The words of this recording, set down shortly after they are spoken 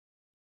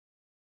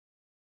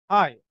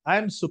Hi,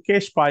 I'm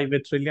Sukesh Pai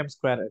with Trillium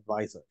Square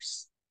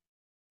Advisors.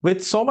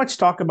 With so much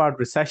talk about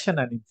recession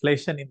and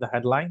inflation in the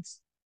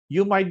headlines,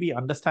 you might be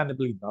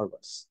understandably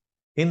nervous.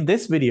 In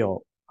this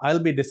video,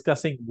 I'll be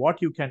discussing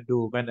what you can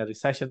do when a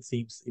recession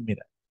seems imminent.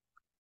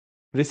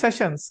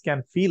 Recessions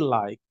can feel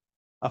like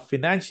a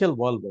financial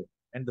whirlwind,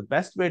 and the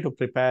best way to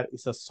prepare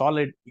is a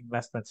solid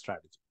investment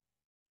strategy.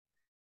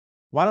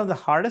 One of the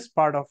hardest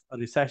part of a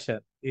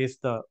recession is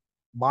the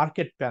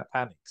market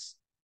panics.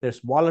 There's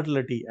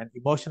volatility and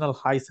emotional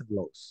highs and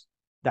lows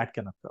that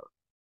can occur.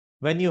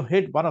 When you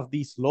hit one of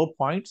these low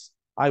points,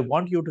 I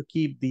want you to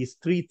keep these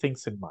three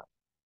things in mind.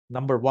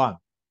 Number one,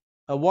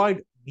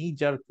 avoid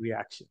knee-jerk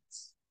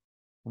reactions.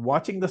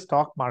 Watching the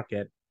stock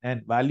market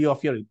and value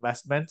of your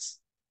investments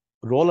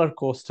roller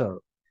coaster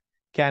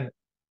can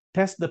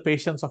test the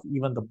patience of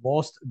even the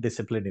most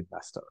disciplined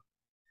investor.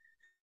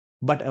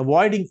 But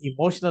avoiding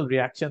emotional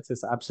reactions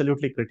is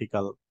absolutely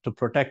critical to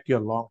protect your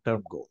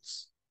long-term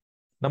goals.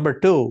 Number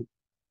two,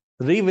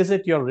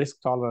 revisit your risk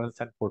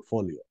tolerance and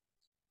portfolio.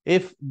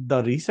 If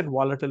the recent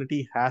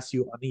volatility has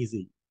you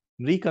uneasy,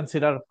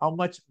 reconsider how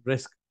much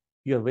risk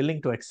you're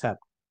willing to accept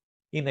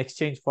in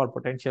exchange for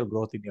potential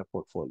growth in your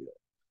portfolio.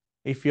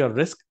 If your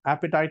risk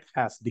appetite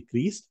has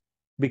decreased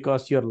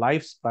because your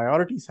life's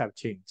priorities have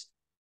changed,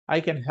 I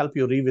can help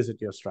you revisit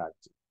your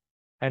strategy.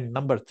 And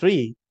number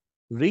three,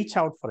 reach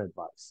out for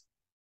advice.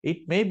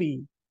 It may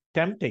be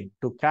tempting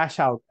to cash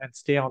out and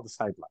stay on the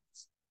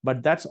sidelines,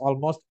 but that's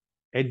almost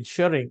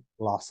ensuring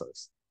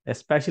losses,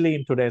 especially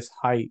in today's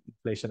high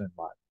inflation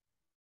environment.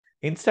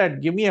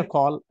 Instead, give me a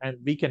call and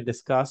we can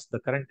discuss the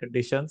current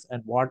conditions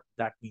and what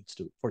that means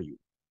for you.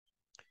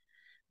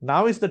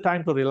 Now is the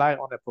time to rely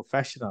on a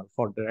professional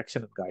for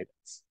direction and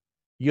guidance.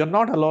 You're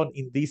not alone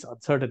in these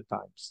uncertain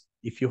times.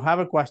 If you have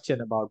a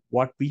question about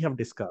what we have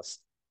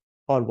discussed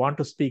or want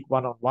to speak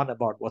one-on-one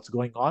about what's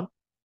going on,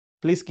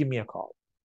 please give me a call.